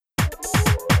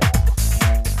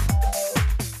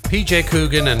PJ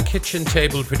Coogan and Kitchen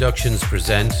Table Productions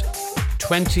present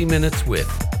 20 Minutes With,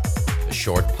 a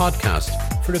short podcast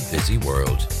for a busy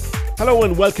world. Hello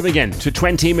and welcome again to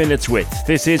 20 Minutes With.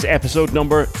 This is episode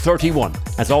number 31.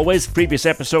 As always, previous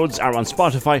episodes are on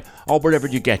Spotify or wherever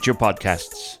you get your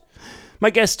podcasts. My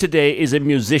guest today is a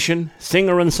musician,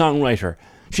 singer and songwriter.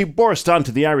 She burst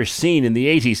onto the Irish scene in the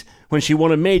 80s when she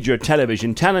won a major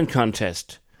television talent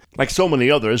contest. Like so many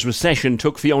others, recession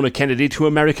took Fiona Kennedy to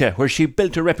America, where she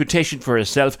built a reputation for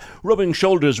herself, rubbing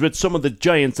shoulders with some of the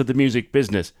giants of the music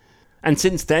business. And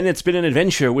since then, it's been an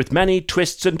adventure with many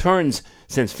twists and turns,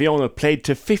 since Fiona played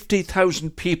to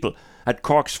 50,000 people at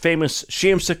Cork's famous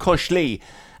Siamsa Coshley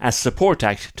as support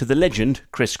act to the legend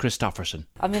Kris Kristofferson.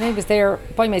 I mean, I was there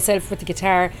by myself with the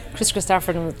guitar. Kris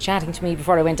Kristofferson was chatting to me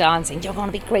before I went on, saying, "You're going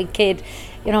to be a great kid.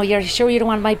 You know, you're sure you don't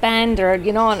want my band?" Or,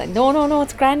 you know, and no,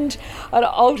 it's grand. And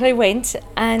out I went,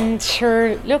 and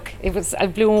sure, look, I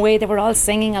blew away. They were all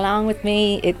singing along with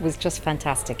me. It was just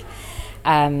fantastic.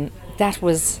 That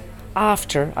was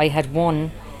after I had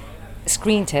won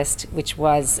Screen Test, which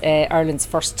was Ireland's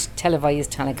first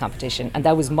televised talent competition, and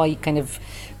that was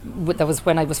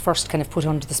when I was first kind of put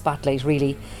under the spotlight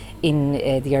really in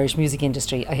the Irish music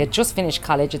industry. I had just finished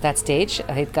college at that stage.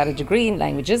 I had got a degree in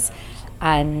languages,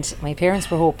 and my parents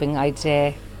were hoping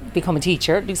I'd become a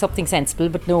teacher, do something sensible,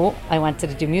 but no, I wanted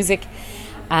to do music.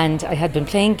 And I had been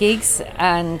playing gigs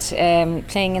and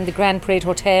playing in the Grand Parade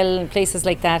Hotel and places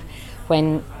like that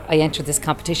when I entered this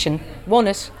competition, won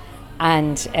it,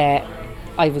 and it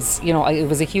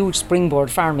was a huge springboard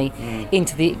for me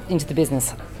into the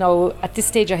business. Now, at this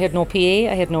stage, I had no PA,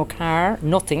 I had no car,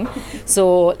 nothing.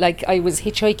 So, I was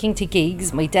hitchhiking to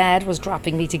gigs. My dad was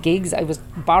dropping me to gigs. I was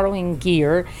borrowing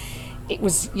gear. It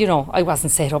was, I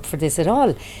wasn't set up for this at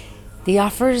all. The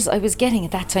offers I was getting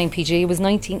at that time, PJ, it was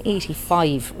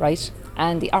 1985, right?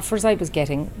 And the offers I was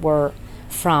getting were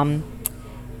from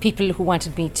people who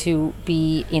wanted me to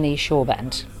be in a show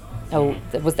band. Now,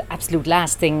 that was the absolute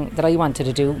last thing that I wanted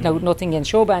to do. Now, nothing against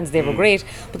show bands, they were great,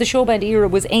 but the show band era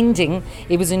was ending.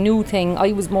 It was a new thing.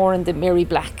 I was more in the Mary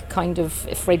Black kind of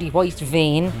Freddie White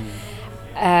vein.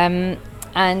 And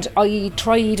I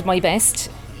tried my best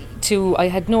I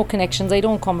had no connections. I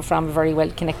don't come from a very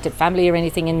well-connected family or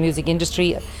anything in the music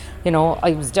industry.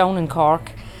 I was down in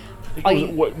Cork.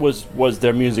 Was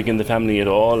there music in the family at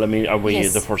all? I mean, were Yes. you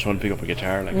the first one to pick up a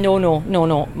guitar?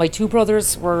 No. My two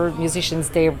brothers were musicians.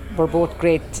 They were both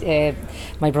great.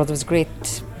 My brother was a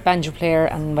great banjo player,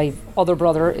 and my other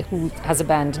brother, who has a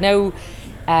band now,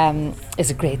 is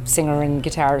a great singer and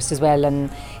guitarist as well. And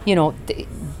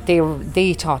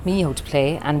they taught me how to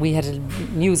play, and we had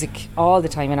music all the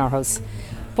time in our house.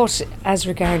 But as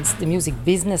regards the music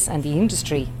business and the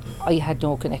industry, I had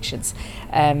no connections.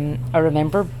 I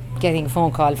remember getting a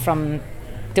phone call from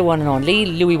the one and only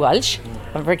Louis Walsh.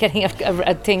 I remember getting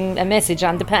a message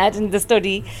on the pad in the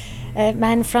study.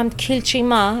 Man from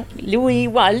Kilchima, Louis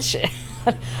Walsh.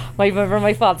 I remember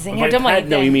my father saying, By pad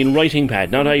now, you mean writing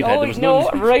pad, not iPad. No,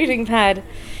 writing pad.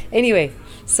 Anyway,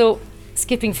 so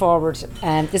skipping forward,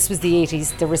 this was the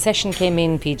 80s. The recession came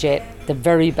in, PJ, the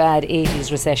very bad 80s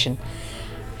recession.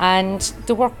 And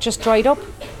the work just dried up.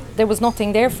 There was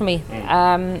nothing there for me.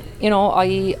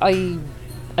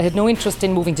 I had no interest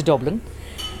in moving to Dublin.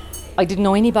 I didn't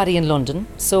know anybody in London,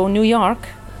 so New York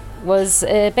was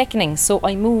beckoning. So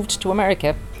I moved to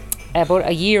America about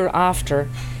a year after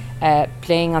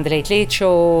playing on the Late Late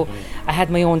Show. I had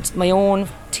my own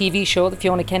TV show, the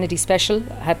Fiona Kennedy Special.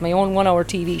 I had my own 1-hour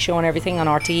TV show and everything on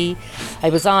RTE. I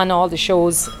was on all the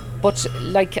shows, but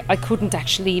I couldn't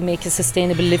actually make a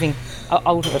sustainable living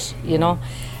out of it,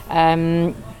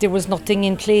 There was nothing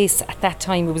in place at that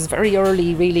time. It was very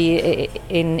early, really,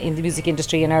 in the music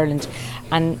industry in Ireland,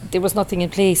 and there was nothing in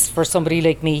place for somebody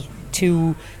like me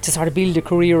to sort of build a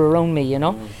career around me,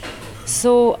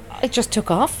 So I just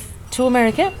took off to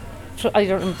America.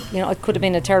 It could have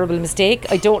been a terrible mistake.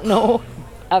 I don't know.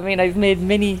 I mean, I've made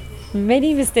many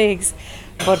mistakes,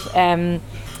 but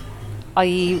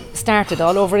I started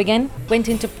all over again. Went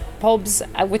into pubs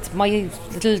with my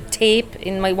little tape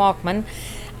in my Walkman,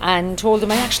 and told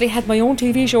them I actually had my own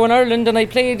TV show in Ireland and I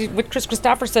played with Kris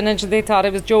Kristofferson, and they thought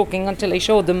I was joking until I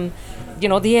showed them,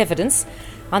 the evidence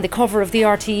on the cover of the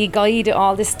RTE guide,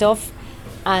 all this stuff.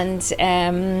 And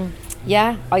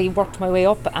I worked my way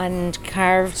up and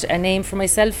carved a name for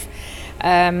myself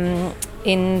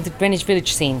in the Greenwich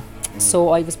Village scene. So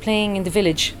I was playing in the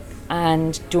village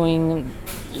and doing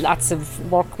lots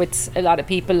of work with a lot of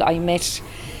people. I met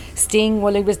Sting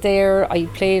while I was there. I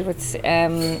played with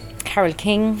Carole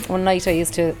King one night. I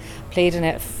used to play in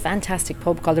a fantastic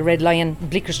pub called the Red Lion,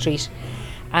 Bleecker Street,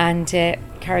 And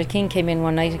Carol King came in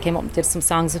one night and came up and did some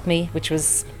songs with me, which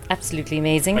was absolutely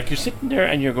amazing. Like you're sitting there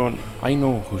and you're going, I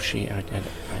know who she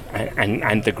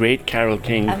and the great Carol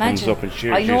King comes up and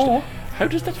shares. I know. How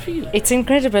does that feel? It's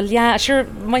incredible, yeah. Sure,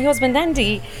 my husband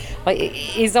Andy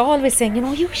is always saying,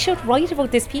 you should write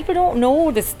about this. People don't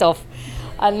know this stuff.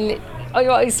 And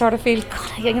I sort of feel,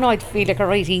 God, I'd feel like a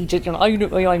right idiot.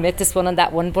 I met this one and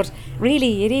that one, but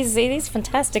really, it is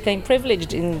fantastic. I'm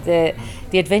privileged in the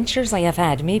adventures I have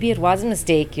had. Maybe it was a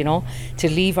mistake, to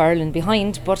leave Ireland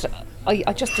behind, but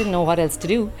I just didn't know what else to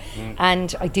do.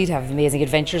 And I did have amazing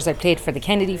adventures. I played for the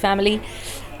Kennedy family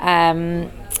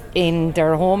in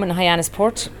their home in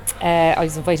Hyannisport. I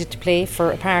was invited to play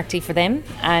for a party for them,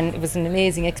 and it was an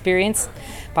amazing experience.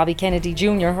 Bobby Kennedy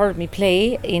Jr. heard me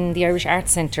play in the Irish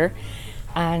Arts Centre,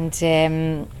 and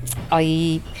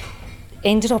I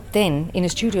ended up then in a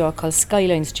studio called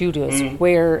Skyline Studios,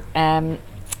 where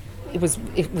it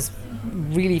was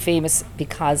really famous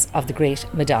because of the great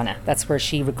Madonna. That's where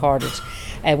she recorded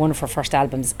one of her first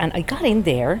albums, and I got in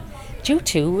there due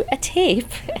to a tape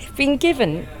being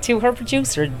given to her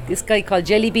producer, this guy called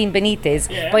Jellybean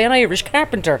Benitez, by an Irish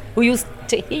carpenter who used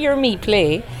to hear me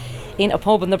play in a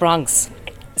pub in the Bronx.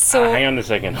 So hang on a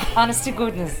second. Honest to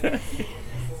goodness.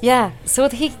 Yeah, so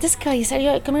this guy said,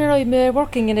 "Yeah, come here, I'm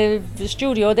working in a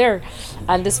studio there,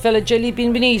 and this fella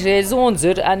Jellybean Benitez owns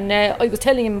it, and I was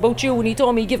telling him about you, and he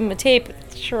told me give him a tape."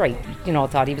 Sure, I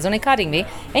thought he was only kidding me.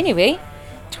 Anyway,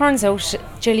 turns out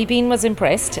Jellybean was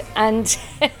impressed, and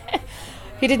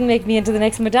he didn't make me into the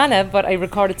next Madonna, but I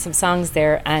recorded some songs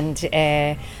there, and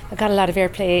I got a lot of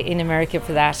airplay in America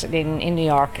for that, in New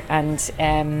York, and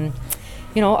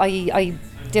I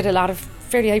did a lot of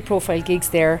fairly high profile gigs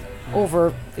there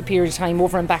over a period of time,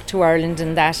 over and back to Ireland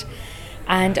and that.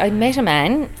 And I met a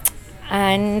man,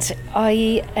 and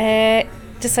I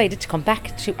decided to come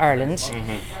back to Ireland,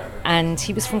 and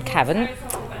he was from Cavan,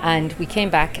 and we came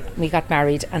back, we got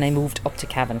married, and I moved up to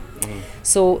Cavan.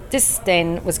 So this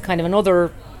then was kind of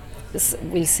another,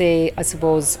 we'll say, I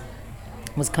suppose,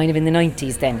 was kind of in the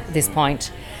 90s then, at this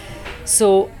point.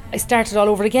 So I started all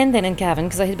over again then in Cavan,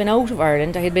 because I had been out of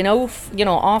Ireland, I had been out,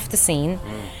 off the scene.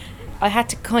 I had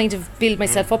to kind of build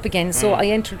myself up again, so I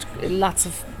entered lots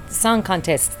of song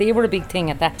contests. They were a big thing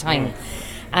at that time.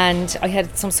 And I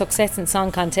had some success in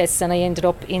song contests, and I ended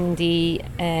up in the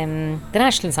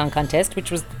National Song Contest,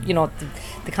 which was,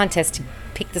 the contest to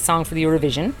pick the song for the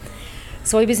Eurovision.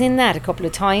 So I was in that a couple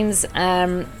of times,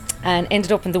 and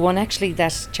ended up in the one actually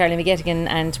that Charlie McGettigan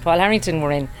and Paul Harrington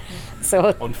were in.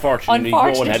 So unfortunately,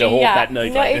 no one had a hope that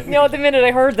night. No, the minute I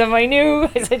heard them, I knew.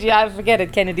 I said, "Yeah, forget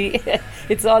it, Kennedy.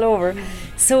 It's all over."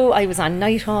 So I was on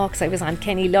Nighthawks, I was on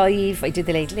Kenny Live, I did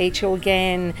the Late Late Show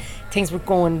again. Things were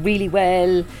going really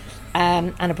well,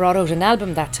 and I brought out an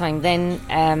album that time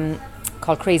then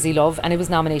called Crazy Love, and it was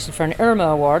nominated for an Irma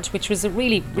Award, which was a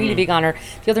really, really big honour.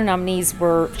 The other nominees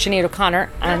were Sinead O'Connor,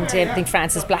 and I think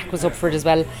Frances Black was up for it as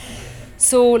well.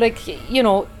 So,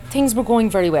 things were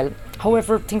going very well.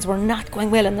 However, things were not going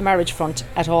well on the marriage front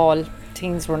at all.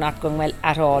 Things were not going well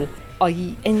at all.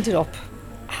 I ended up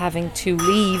having to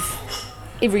leave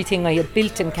everything I had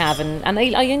built in Cavan, and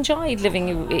I enjoyed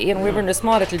living, we were in a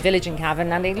small little village in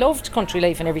Cavan, and I loved country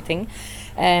life and everything.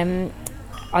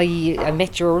 I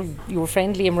met your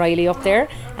friend Liam Riley up there,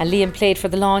 and Liam played for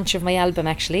the launch of my album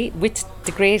actually with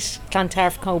the great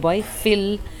Clontarf cowboy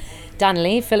Philip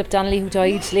Donnelly, who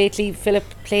died lately. Philip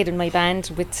played in my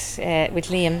band with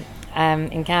Liam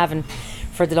in Cavan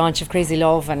for the launch of Crazy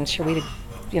Love, and sure, we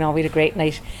had a great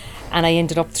night. And I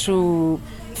ended up through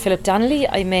Philip Donnelly,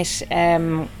 I met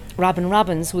Robin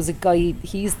Robbins, who was a guy,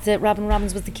 Robin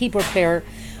Robbins was the keyboard player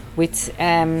with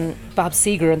Bob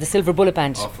Seger and the Silver Bullet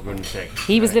Band. Oh, for goodness sake.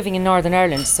 He was living in Northern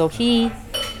Ireland, so he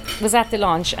was at the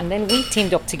launch, and then we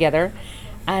teamed up together,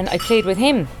 and I played with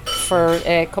him for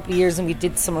a couple of years, and we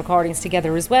did some recordings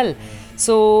together as well.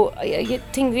 So I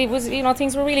think it was,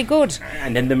 things were really good.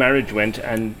 And then the marriage went,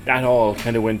 and that all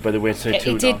kind of went by the wayside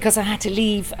too. It did, because I had to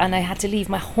leave, and I had to leave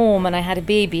my home, and I had a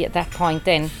baby at that point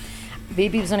then. The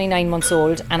baby was only 9 months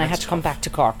old, and I had to come back to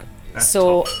Cork.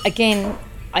 So again,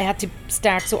 I had to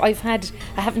start. So I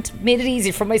haven't made it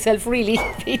easy for myself really,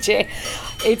 PJ.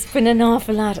 It's been an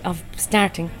awful lot of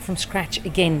starting from scratch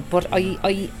again, but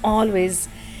I always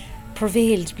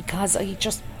prevailed because I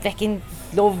just fucking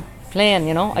love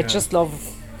playing, I just love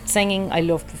singing, I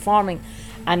love performing,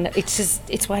 and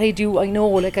it's what I do. I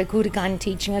know, I could have gone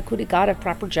teaching, I could have got a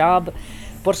proper job,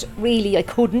 but really I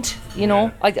couldn't,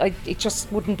 it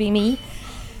just wouldn't be me.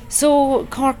 So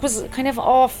Cork was kind of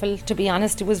awful, to be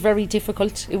honest. It was very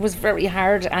difficult. It was very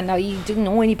hard, and I didn't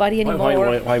know anybody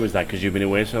anymore. Why was that? Because you've been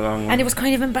away so long? And it was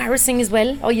kind of embarrassing as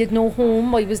well. I had no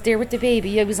home. I was there with the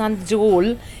baby. I was on the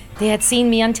dole. They had seen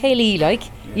me on telly, like,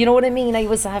 you know what I mean? I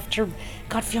was after,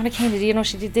 God, Fiona Kennedy, you know,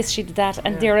 she did this, she did that,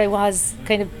 and there I was,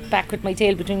 kind of back with my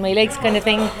tail between my legs kind of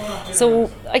thing.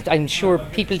 So I'm sure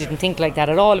people didn't think like that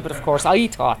at all, but of course I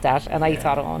thought that, and I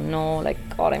thought, oh no, like,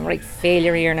 God, I'm a right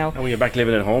failure here now. And were you back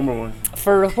living at home or what?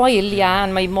 For a while, yeah,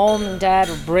 and my mum and dad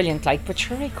were brilliant, like, but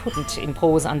sure, I couldn't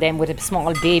impose on them with a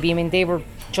small baby. I mean, they were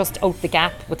just out the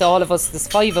gap with all of us. There's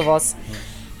 5 of us.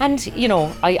 And, you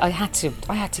know, I had to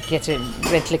get a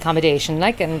rental accommodation,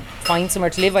 like, and find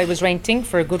somewhere to live. I was renting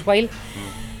for a good while.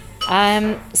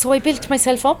 So I built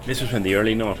myself up. This was in the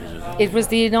early noughties, It was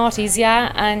the noughties,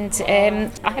 yeah, and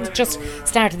I had just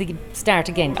start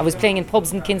again. I was playing in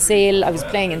pubs in Kinsale. I was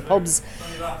playing in pubs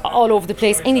all over the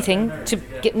place, anything to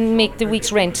make the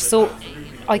week's rent. So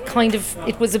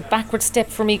it was a backward step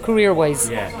for me career-wise.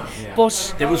 Yeah.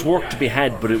 But there was work to be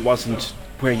had, but it wasn't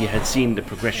where you had seen the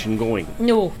progression going.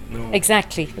 No,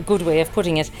 exactly, a good way of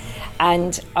putting it.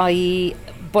 And I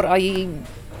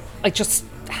just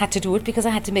had to do it because I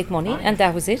had to make money, and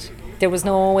that was it. There was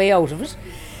no way out of it.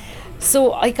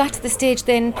 So I got to the stage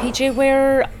then, PJ,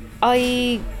 where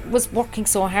I was working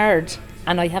so hard,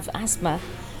 and I have asthma,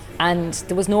 and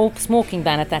there was no smoking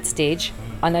ban at that stage,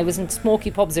 and I was in smoky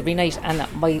pubs every night, and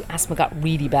my asthma got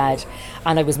really bad,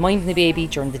 and I was minding the baby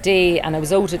during the day, and I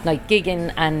was out at night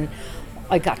gigging, and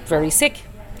I got very sick,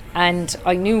 and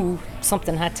I knew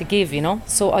something had to give, you know.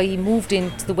 So I moved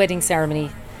into the wedding ceremony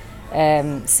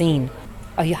scene.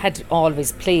 I had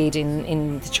always played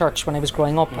in the church when I was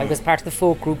growing up. I was part of the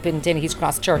folk group in Dennehy's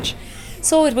Cross Church.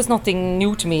 So it was nothing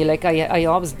new to me. Like, I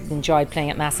always enjoyed playing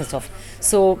at mass and stuff.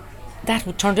 So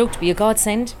that turned out to be a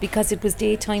godsend because it was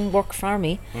daytime work for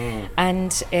me.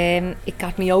 And it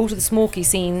got me out of the smoky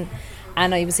scene,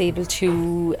 and I was able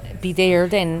to be there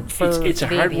then for It's a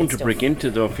hard one to stuff. break into,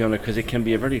 though, Fiona, because it can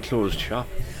be a very closed shop.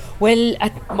 Well,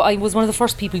 I was one of the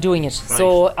first people doing it,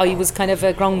 so I was kind of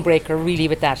a groundbreaker really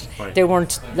with that. Right. There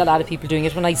weren't a lot of people doing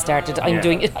it when I started. I'm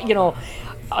doing it, you know.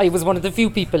 I was one of the few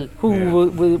people who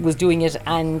was doing it,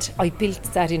 and I built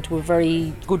that into a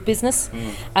very good business,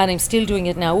 and I'm still doing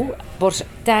it now. But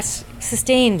that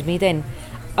sustained me then.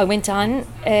 I went on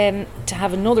to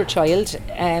have another child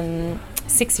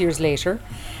 6 years later,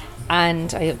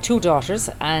 and I have 2 daughters,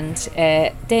 and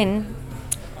then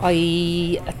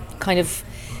I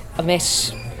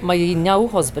met my now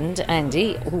husband,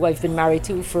 Andy, who I've been married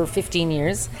to for 15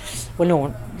 years. Well,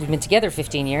 no, we've been together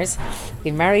 15 years.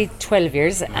 Been married 12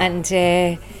 years, and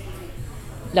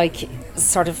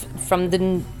sort of from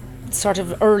the sort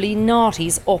of early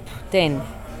noughties up then,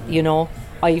 you know,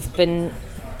 I've been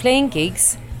playing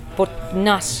gigs, but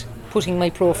not putting my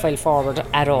profile forward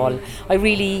at all. I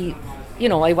really, you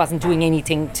know, I wasn't doing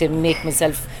anything to make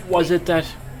myself... Was it that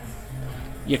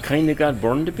you kind of got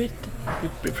burned a bit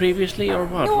previously, or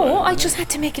what? No, I just had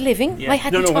to make a living. Yeah. I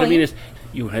had the time. What I mean is,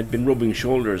 you had been rubbing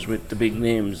shoulders with the big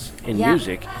names in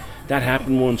music. That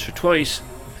happened once or twice,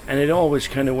 and it always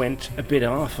kind of went a bit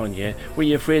off on you. Were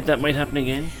you afraid that might happen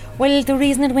again? Well, the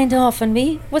reason it went off on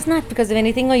me was not because of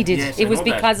anything I did. Yes, it I was know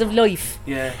that. because of life.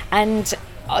 Yeah. And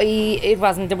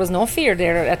there was no fear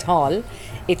there at all.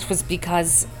 It was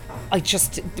because I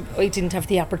didn't have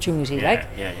the opportunity.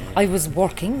 Yeah. I was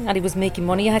working and I was making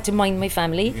money. I had to mind my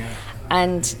family. Yeah.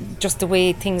 And just the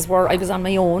way things were, I was on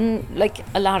my own, like,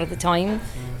 a lot of the time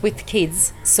with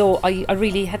kids. So I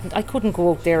really I couldn't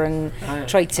go out there and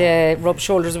try to rub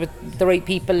shoulders with the right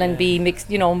people and be mixed,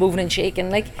 you know, moving and shaking.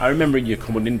 Like, I remember you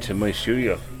coming into my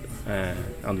studio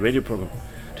on the radio program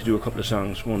to do a couple of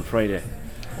songs one Friday.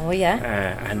 oh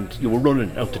yeah. And you were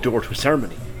running out the door to a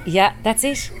ceremony. Yeah, that's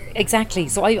it. Exactly.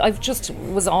 So I've just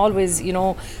was always, you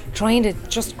know, trying to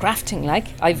just grafting. Like,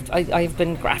 I've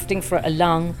been grafting for a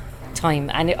long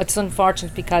time, and it's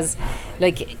unfortunate because,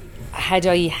 like, had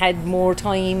I had more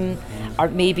time, or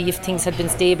maybe if things had been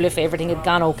stable, if everything had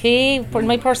gone okay for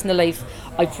my personal life,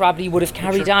 I probably would have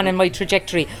carried on in my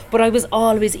trajectory. But I was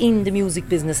always in the music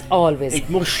business, always. It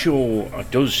must show, or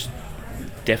does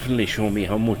definitely show me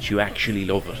how much you actually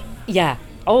love it. Yeah.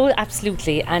 Oh,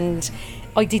 absolutely. And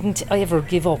I didn't ever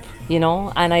give up, you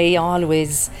know, and I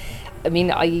always,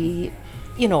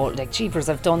 you know, like, jeepers,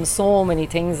 I've done so many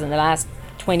things in the last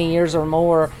 20 years or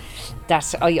more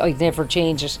that I never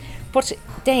change it. But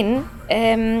then,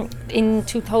 in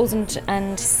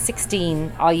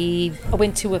 2016, I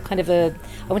went to a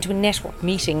network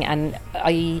meeting, and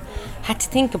I had to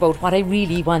think about what I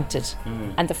really wanted.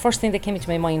 And the first thing that came into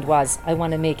my mind was, I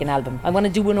want to make an album. I want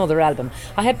to do another album.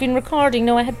 I had been recording.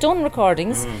 I had done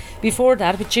recordings before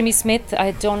that with Jimmy Smith. I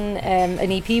had done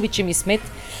an EP with Jimmy Smith.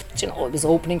 You know, it was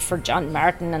opening for John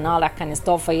Martin and all that kind of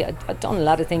stuff. I'd done a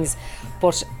lot of things,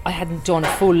 but I hadn't done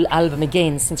a full album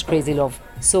again since Crazy Love.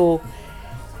 So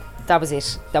that was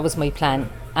it. That was my plan.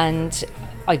 And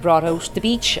I brought out The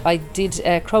Beach. I did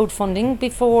crowdfunding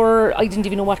before. I didn't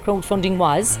even know what crowdfunding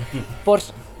was.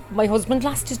 But my husband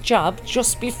lost his job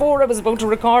just before I was about to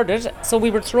record it. So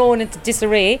we were thrown into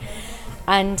disarray.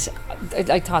 And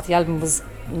I thought the album was,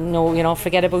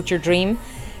 forget about your dream.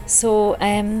 So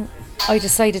I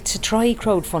decided to try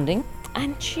crowdfunding.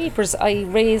 And cheapers, I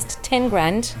raised 10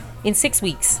 grand in 6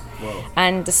 weeks. Wow.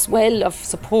 And the swell of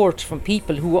support from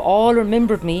people who all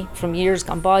remembered me from years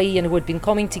gone by and who had been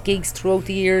coming to gigs throughout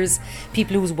the years,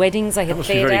 people whose weddings I had must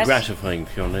played be very at. gratifying,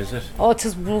 Fiona, is it? Oh,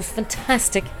 it was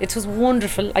fantastic. It was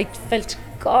wonderful. I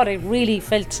really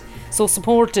felt so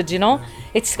supported, and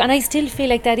I still feel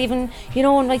like that even,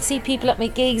 when I see people at my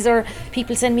gigs or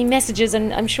people send me messages,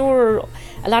 and I'm sure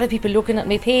a lot of people looking at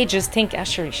my pages think,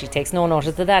 sure, she takes no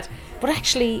notice of that. But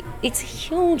actually, it's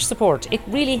huge support. It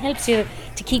really helps you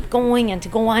to keep going and to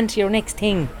go on to your next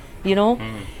thing, I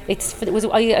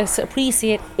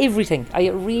appreciate everything. I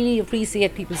really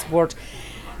appreciate people's support.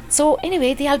 So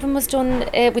anyway, the album was done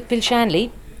with Bill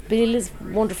Shanley. Bill is a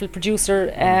wonderful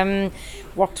producer,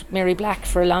 worked with Mary Black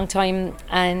for a long time,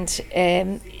 and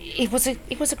it was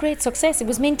a great success. It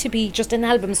was meant to be just an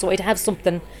album, so I'd have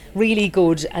something really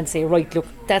good and say, right, look,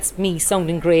 that's me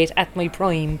sounding great at my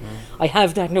prime. I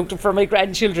have that note for my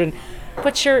grandchildren.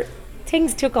 But sure,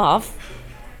 things took off.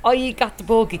 I got the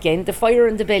bug again. The fire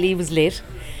in the belly was lit.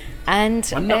 And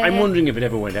I'm wondering if it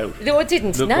ever went out. No, it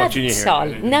didn't. Look, not at all.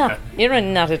 No,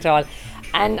 not at all.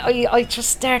 And I just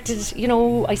started,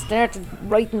 I started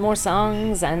writing more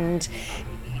songs, and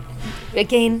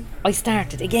again, I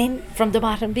started again from the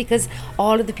bottom, because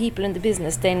all of the people in the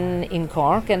business then in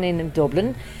Cork and in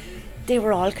Dublin, they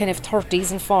were all kind of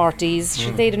 30s and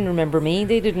 40s. They didn't remember me.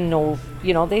 They didn't know,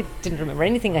 they didn't remember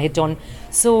anything I had done.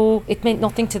 So it meant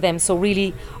nothing to them. So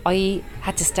really, I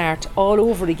had to start all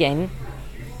over again,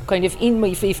 kind of in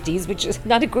my 50s, which is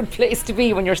not a good place to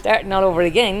be when you're starting all over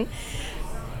again,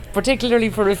 particularly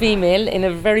for a female in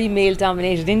a very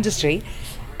male-dominated industry.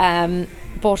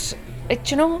 But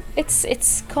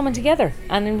it's coming together,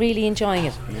 and I'm really enjoying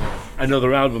it.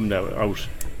 Another album now out.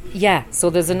 Yeah, so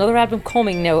there's another album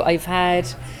coming now. I've had,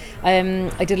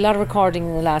 I did a lot of recording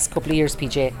in the last couple of years,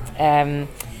 PJ.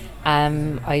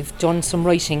 I've done some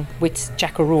writing with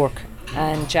Jack O'Rourke,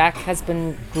 and Jack has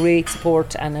been great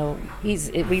support, and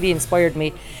it really inspired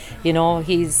me.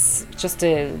 He's just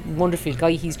a wonderful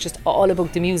guy. He's just all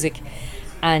about the music,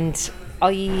 and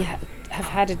I have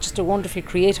had just a wonderful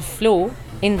creative flow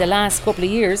in the last couple of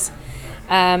years,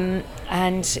 and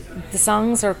the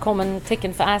songs are coming thick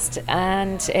and fast,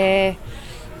 and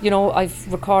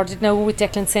I've recorded now with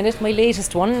Declan Sennett, my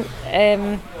latest one.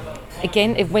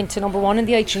 Again, it went to number 1 in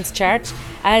the iTunes chart,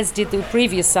 as did the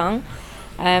previous song.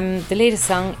 The latest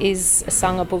song is a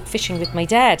song about fishing with my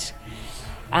dad,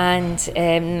 and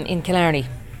in Killarney.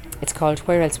 It's called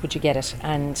Where Else Would You Get It,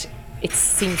 and it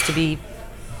seems to be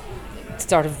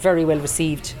sort of very well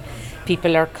received.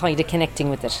 People are kind of connecting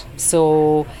with it.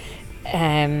 So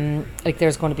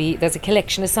there's a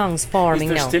collection of songs forming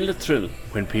now. Is there still a thrill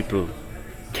when people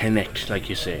connect, like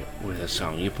you say, with a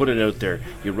song? You put it out there,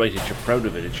 you write it, you're proud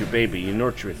of it, it's your baby, you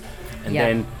nurture it, and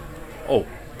then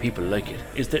people like it.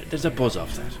 There's a buzz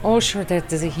off that? Oh sure,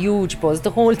 there's a huge buzz. The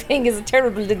whole thing is a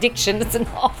terrible addiction. It's an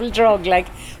awful drug,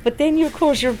 but then of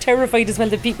course you're terrified as well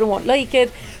that people won't like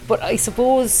it. But I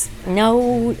suppose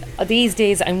now, these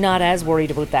days, I'm not as worried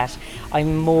about that.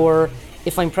 I'm more,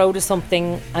 if I'm proud of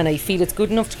something and I feel it's good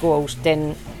enough to go out,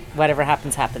 then whatever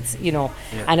happens,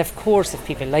 And of course, if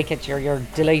people like it, you're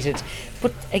delighted.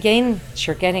 But again,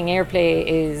 getting airplay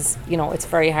is, it's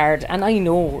very hard. And I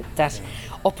know that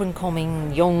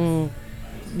up-and-coming young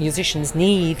musicians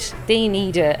need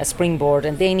a springboard,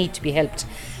 and they need to be helped.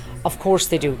 Of course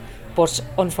they do. But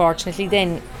unfortunately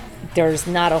then, there's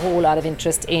not a whole lot of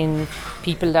interest in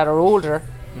people that are older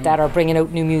that are bringing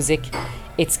out new music.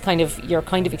 It's you're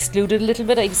kind of excluded a little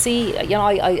bit. I see, a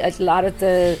lot of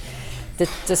the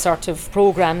sort of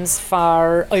programs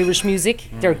for Irish music,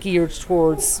 they're geared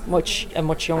towards a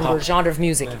much younger genre of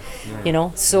music,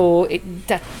 So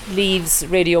that leaves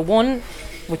Radio 1,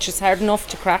 which is hard enough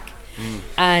to crack,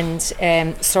 and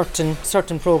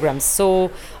certain programs.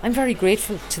 So I'm very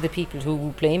grateful to the people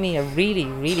who play me. I really,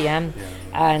 really am.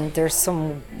 And there's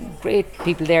some great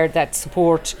people there that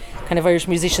support kind of Irish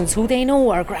musicians who they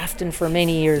know are grafting for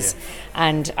many years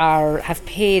and have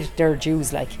paid their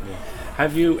dues. Like.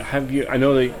 Have you? I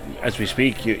know that as we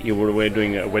speak, you were away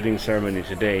doing a wedding ceremony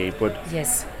today, but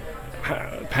Yes.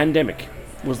 Pandemic,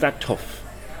 was that tough?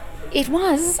 It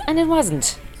was, and it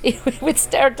wasn't. It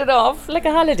started off like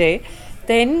a holiday,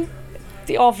 then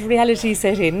the awful reality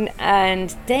set in,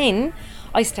 and then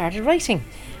I started writing.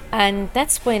 And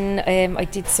that's when I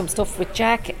did some stuff with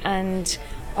Jack, and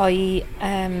I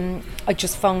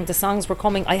just found the songs were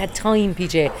coming. I had time,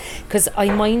 PJ, because I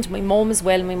mind my mum as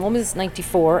well. My mum is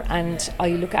 94 and I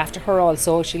look after her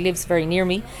also. She lives very near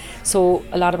me, so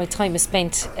a lot of my time is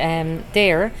spent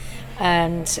there.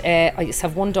 And I just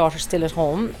have one daughter still at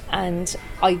home, and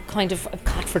I've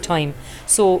cut for time.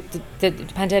 So the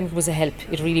pandemic was a help.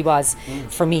 It really was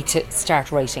for me to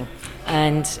start writing.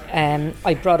 And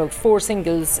I brought out 4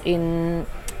 singles in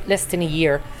less than a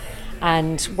year,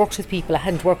 and worked with people I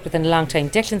hadn't worked with in a long time.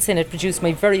 Declan Sinnott produced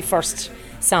my very first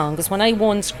song, because when I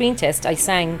won Screen Test, I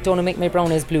sang Don't Make My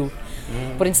Brown Eyes Blue.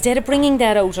 But instead of bringing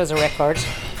that out as a record,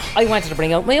 I wanted to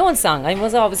bring out my own song. I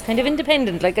was always kind of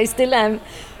independent, like I still am.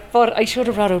 But I should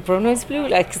have brought out Brown Eyes Blue,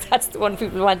 like, 'cause that's the one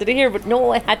people wanted to hear. But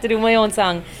no, I had to do my own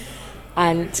song.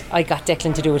 And I got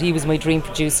Declan to do it. He was my dream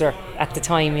producer at the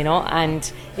time, you know, and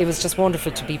it was just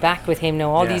wonderful to be back with him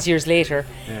now all these years later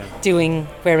doing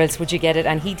Where Else Would You Get It,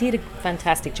 and he did a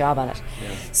fantastic job on it.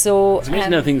 So It's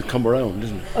amazing how things come around,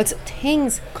 isn't it?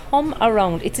 Things come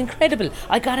around. It's incredible.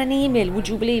 I got an email, would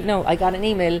you believe? No, I got an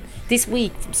email this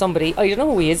week from somebody, I don't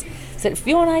know who he is, said,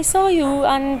 Fiona, I saw you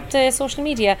on social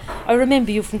media. I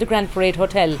remember you from the Grand Parade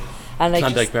Hotel. And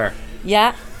Klondike Bar.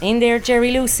 Yeah, in there, Jerry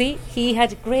Lucy, he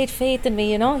had great faith in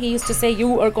me, you know. He used to say,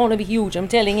 you are going to be huge, I'm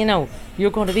telling you now,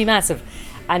 you're going to be massive.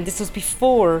 And this was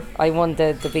before I won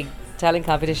the big talent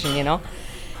competition, you know.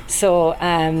 So,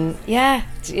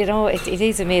 you know, it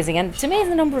is amazing. And it's amazing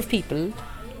the number of people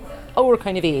our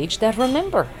kind of age that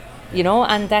remember, you know,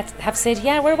 and that have said,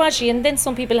 yeah, where was she? And then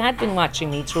some people had been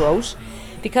watching me throughout,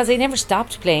 because I never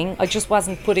stopped playing. I just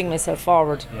wasn't putting myself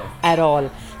forward at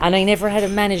all. And I never had a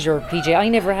manager, PJ. I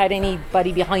never had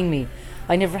anybody behind me.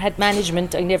 I never had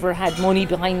management. I never had money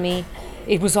behind me.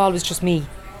 It was always just me.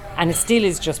 And it still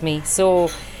is just me.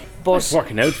 So, but it's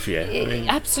working out for you. I mean.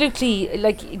 Absolutely.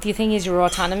 Like, the thing is, you're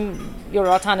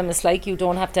autonomous, like, you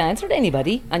don't have to answer to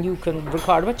anybody, and you can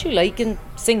record what you like and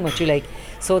sing what you like.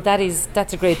 So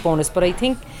that's a great bonus. But I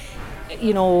think,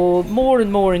 you know, more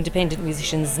and more independent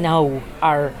musicians now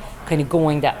are kind of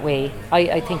going that way.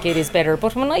 I think it is better.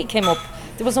 But when I came up,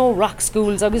 there was no rock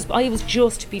schools. I was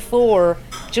just before,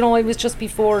 I was just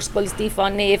before Skulls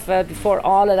on Nafa, before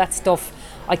all of that stuff.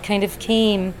 I kind of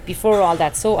came before all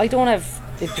that. So I don't have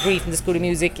a degree from the School of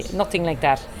Music, nothing like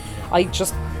that. I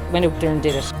just went out there and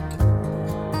did it.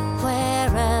 Where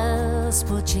else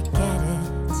would you get it?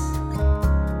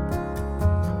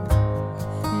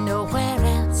 Nowhere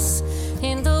else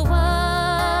in the world.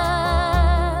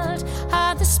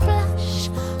 At the splash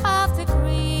of the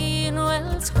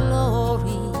Greenwell's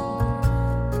glory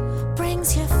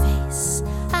brings your face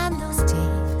and those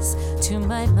days to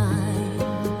my mind.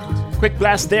 Quick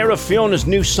blast there of Fiona's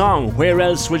new song, Where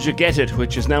Else Would You Get It,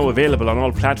 which is now available on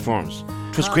all platforms.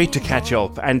 It was great to catch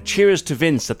up, and cheers to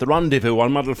Vince at the Rendezvous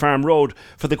on Model Farm Road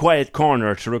for the quiet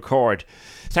corner to record.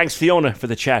 Thanks, Fiona, for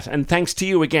the chat, and thanks to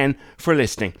you again for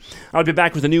listening. I'll be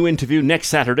back with a new interview next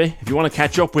Saturday. If you want to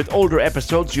catch up with older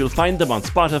episodes, you'll find them on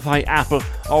Spotify, Apple,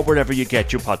 or wherever you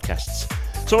get your podcasts.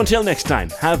 So until next time,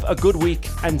 have a good week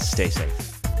and stay safe.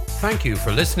 Thank you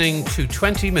for listening to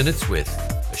 20 Minutes With,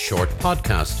 a short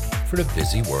podcast for a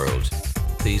busy world.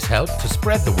 Please help to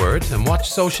spread the word and watch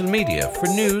social media for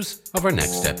news of our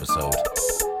next episode.